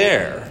 go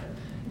there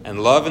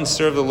and love and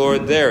serve the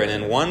Lord there. And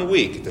in 1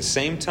 week, at the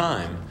same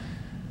time,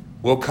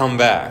 we'll come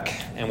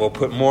back and we'll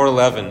put more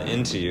leaven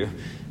into you.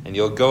 And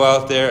you'll go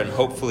out there and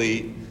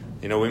hopefully,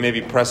 we may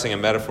be pressing a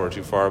metaphor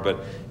too far, but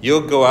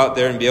you'll go out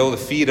there and be able to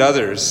feed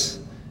others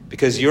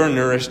because you're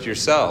nourished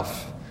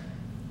yourself.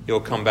 You'll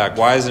come back.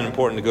 Why is it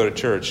important to go to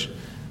church?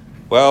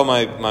 Well,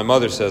 my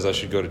mother says I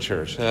should go to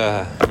church.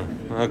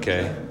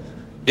 Okay.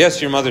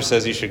 Yes, your mother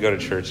says you should go to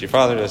church. Your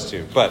father does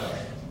too. But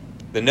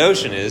the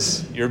notion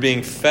is you're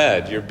being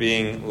fed. You're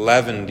being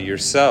leavened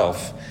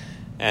yourself.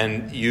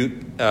 And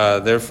you,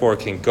 therefore,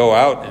 can go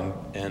out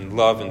and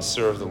love and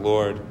serve the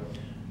Lord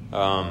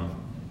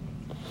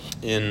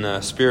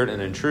in spirit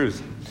and in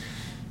truth.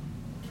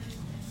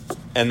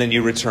 And then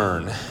you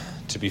return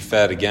to be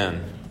fed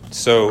again.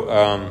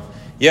 So,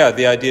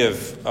 the idea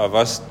of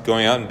us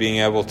going out and being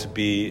able to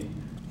be,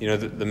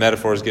 the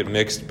metaphors get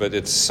mixed, but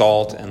it's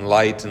salt and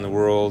light in the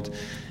world,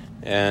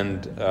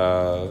 and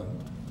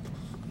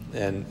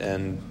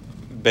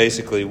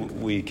basically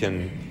we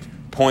can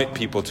point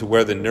people to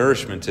where the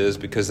nourishment is,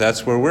 because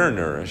that's where we're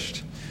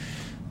nourished.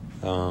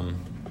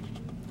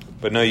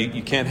 But no,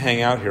 you can't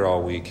hang out here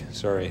all week.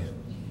 Sorry.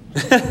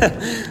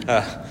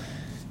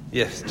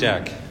 Yes,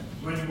 Jack.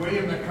 When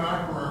William the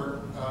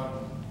Conqueror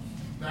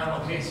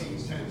battled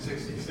Hastings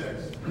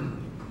 1066,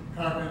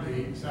 conquered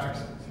the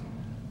Saxons,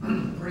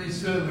 pretty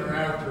soon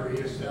thereafter he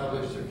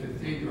established a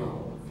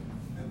cathedral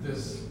at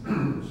this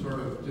sort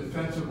of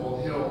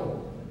defensible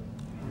hill,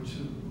 which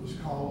was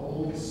called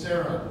Old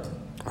Sarum,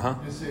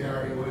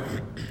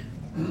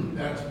 S-A-R-U-M.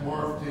 That's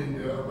morphed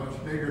into a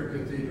much bigger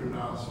cathedral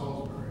now,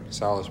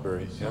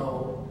 Salisbury.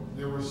 So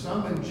there was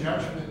some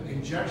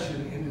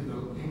injection into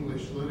the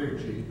English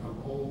liturgy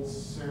of Old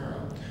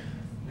Sarum.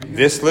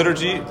 This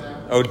liturgy?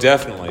 Oh,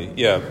 definitely.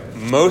 Yeah.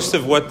 Most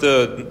of what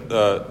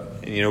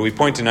we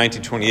point to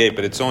 1928,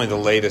 but it's only the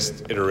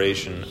latest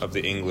iteration of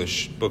the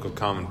English Book of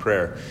Common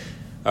Prayer.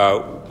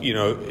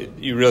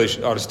 You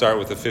really ought to start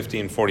with the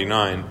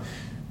 1549.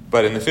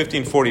 But in the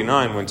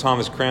 1549, when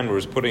Thomas Cranmer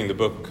was putting the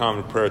Book of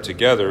Common Prayer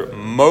together,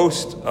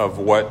 most of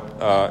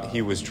what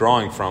he was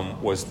drawing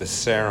from was the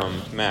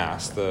Sarum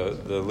Mass,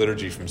 the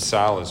liturgy from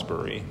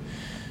Salisbury,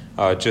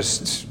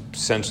 just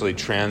essentially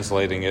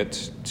translating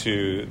it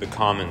to the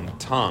common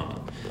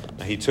tongue.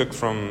 Now, he took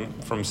from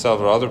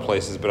several other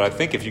places, but I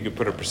think if you could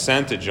put a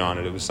percentage on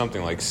it, it was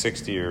something like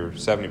 60 or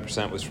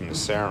 70% was from the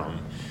Sarum,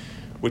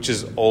 which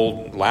is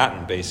Old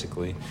Latin,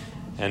 basically.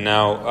 And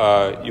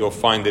now you'll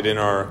find that in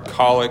our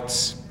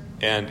collects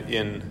and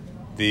in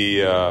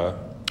the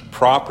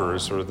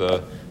propers, or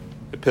the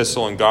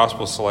epistle and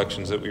gospel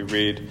selections that we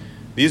read,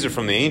 These are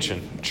from the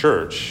ancient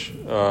church.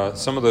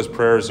 Some of those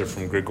prayers are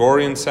from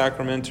Gregorian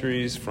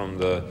sacramentaries from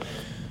the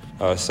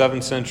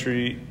 7th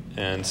century,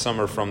 and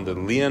some are from the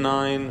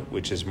Leonine,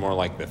 which is more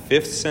like the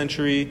 5th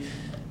century,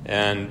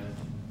 and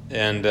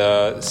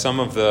some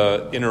of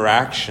the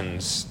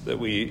interactions that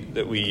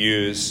we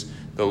use,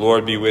 the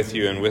Lord be with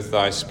you, and with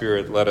thy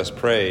spirit let us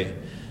pray.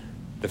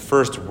 The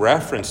first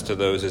reference to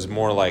those is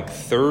more like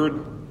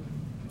 3rd,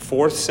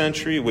 4th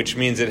century, which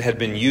means it had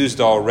been used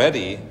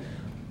already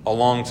a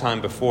long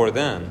time before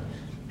then.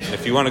 And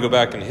if you want to go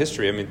back in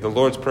history, I mean, the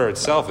Lord's Prayer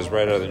itself is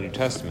right out of the New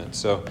Testament.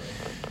 So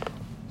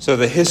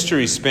the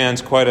history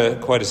spans quite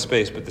a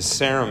space, but the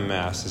Sarum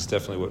Mass is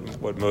definitely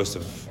what most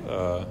of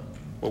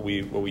what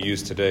we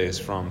use today is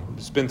from.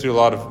 It's been through a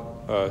lot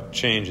of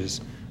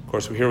changes. Of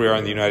course, here we are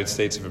in the United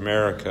States of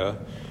America,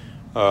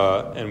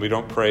 and we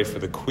don't pray for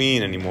the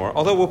Queen anymore,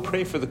 although we'll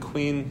pray for the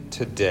Queen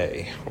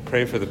today. We'll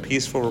pray for the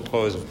peaceful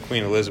repose of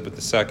Queen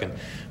Elizabeth II,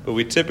 but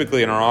we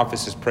typically in our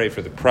offices pray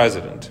for the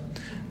President,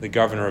 the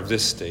governor of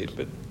this state.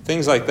 But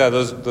things like that,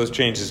 those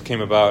changes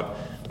came about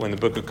when the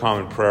Book of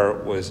Common Prayer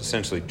was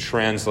essentially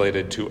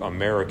translated to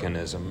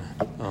Americanism.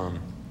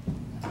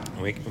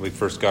 We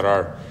first got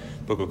our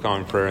Book of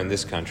Common Prayer in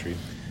this country.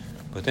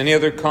 But any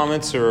other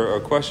comments or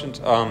questions?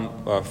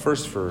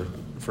 First for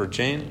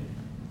Jane.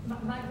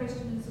 My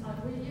question is,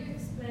 will you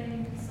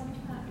explain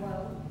sometime,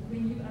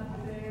 when you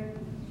up there,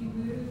 you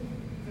move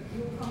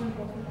your common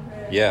book of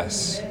prayer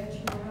Yes. from your left to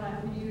your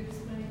right, will you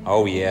explain?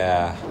 Oh,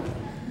 yeah.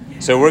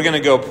 So we're going to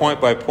go point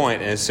by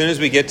point, and as soon as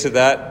we get to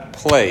that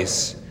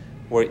place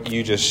where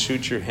you just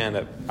shoot your hand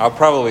up, I'll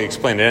probably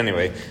explain it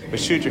anyway, but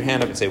shoot your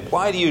hand up and say,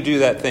 why do you do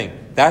that thing?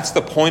 That's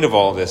the point of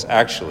all this,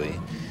 actually,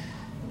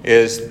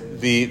 is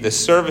the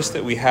service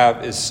that we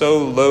have is so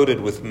loaded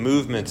with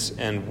movements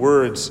and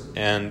words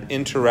and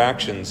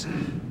interactions.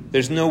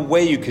 There's no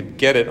way you could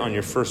get it on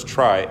your first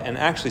try. And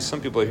actually,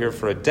 some people are here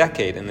for a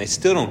decade and they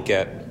still don't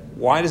get,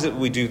 why does it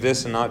we do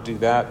this and not do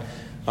that?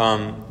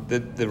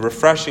 The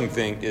refreshing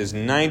thing is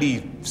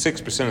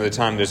 96% of the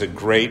time there's a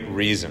great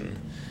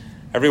reason.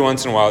 Every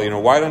once in a while,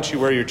 why don't you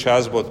wear your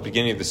chasuble at the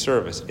beginning of the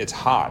service? It's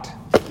hot.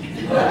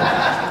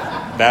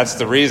 That's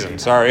the reason.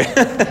 Sorry.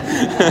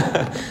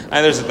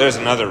 There's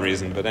another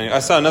reason, but anyway, I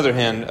saw another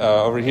hand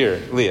over here,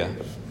 Leah.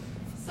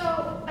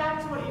 So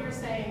back to what you were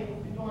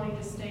saying, wanting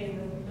to stay in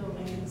the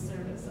building in the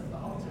service of the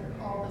altar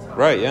all the time.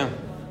 Right. Yeah.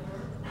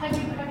 Have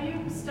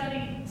you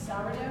studied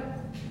sourdough?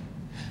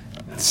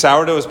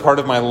 Sourdough is part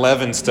of my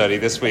Leaven study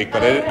this week,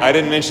 but I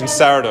didn't mention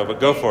sourdough. But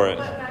go for it.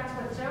 But back to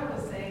what Joe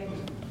was saying,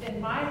 in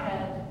my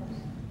head,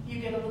 you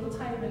get a little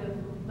tiny bit of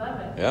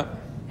leaven. Yeah.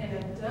 And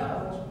a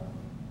dough,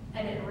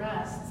 and it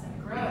rests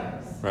and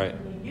grows. Right.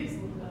 And you use a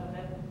little bit of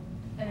it,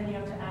 and then you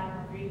have to add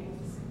more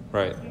ingredients.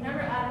 Right. You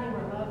never add any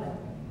more leaven.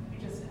 You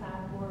just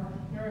add more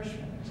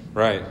nourishment.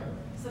 Right.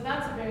 So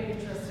that's a very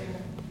interesting.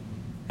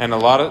 And a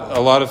lot of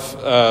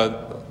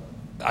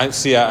I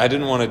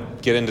didn't want to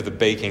get into the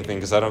baking thing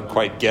because I don't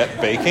quite get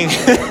baking.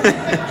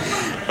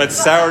 But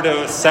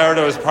sourdough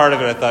is part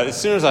of it. I thought as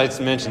soon as I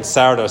mentioned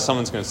sourdough,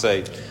 someone's going to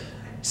say,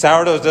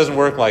 sourdough doesn't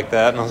work like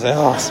that. And I'll say,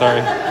 oh,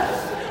 sorry.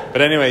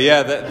 But anyway,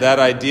 yeah, that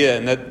idea,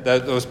 and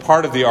that was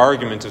part of the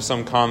argument of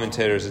some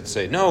commentators that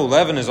say, no,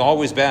 leaven is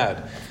always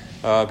bad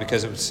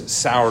because it was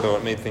sourdough.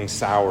 It made things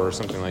sour or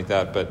something like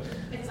that. But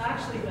It's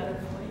actually better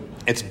for you.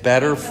 it's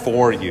better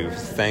for you.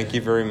 Thank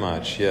you very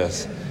much.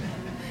 Yes.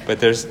 But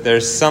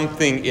there's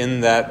something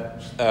in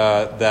that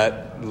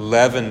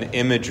leaven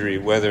imagery,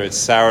 whether it's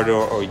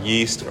sourdough or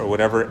yeast or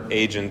whatever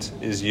agent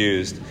is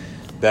used,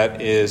 that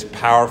is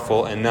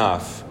powerful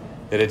enough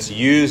that it's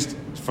used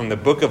from the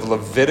book of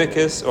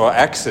Leviticus or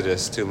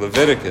Exodus to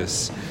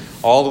Leviticus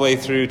all the way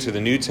through to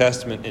the New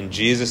Testament, and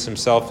Jesus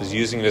himself is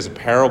using it as a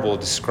parable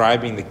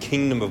describing the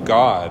kingdom of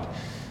God.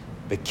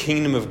 The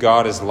kingdom of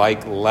God is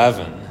like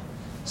leaven.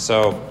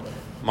 So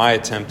my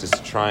attempt is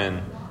to try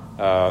and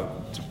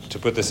to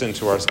put this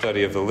into our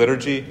study of the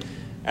liturgy,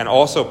 and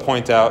also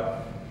point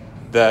out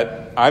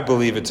that I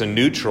believe it's a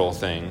neutral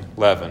thing,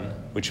 leaven,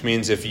 which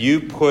means if you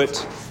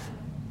put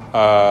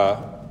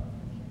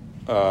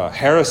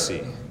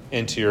heresy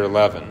into your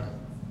leaven,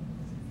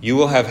 you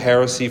will have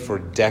heresy for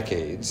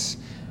decades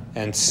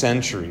and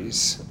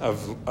centuries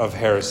of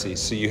heresy.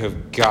 So you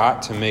have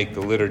got to make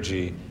the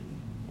liturgy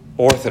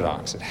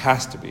orthodox. It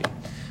has to be.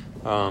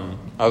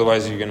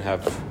 Otherwise you're going to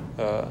have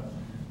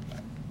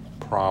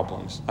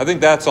problems. I think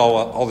that's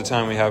all the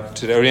time we have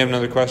today. Do you have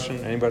another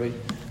question? Anybody?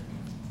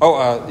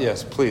 Oh,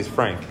 yes, please,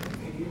 Frank.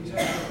 Can you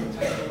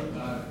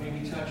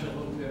maybe touch a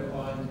little bit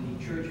on the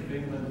Church of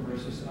England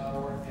versus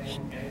our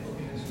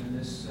Anglicanism in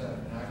this act?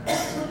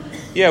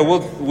 Yeah,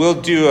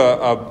 we'll do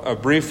a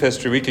brief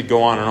history. We could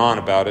go on and on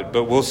about it,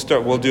 but we'll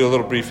do a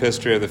little brief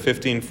history of the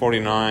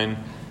 1549,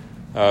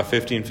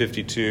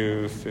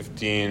 1552,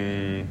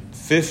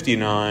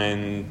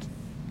 1559,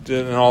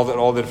 and all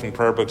the different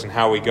prayer books and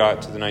how we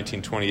got to the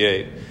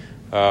 1928.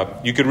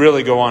 You could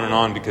really go on and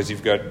on because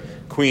you've got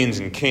queens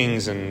and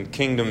kings and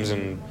kingdoms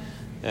and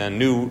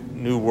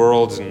new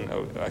worlds, and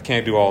I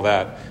can't do all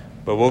that.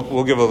 But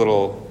we'll give a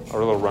little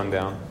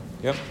rundown.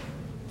 Yep.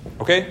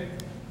 Okay.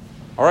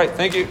 All right,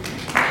 thank you.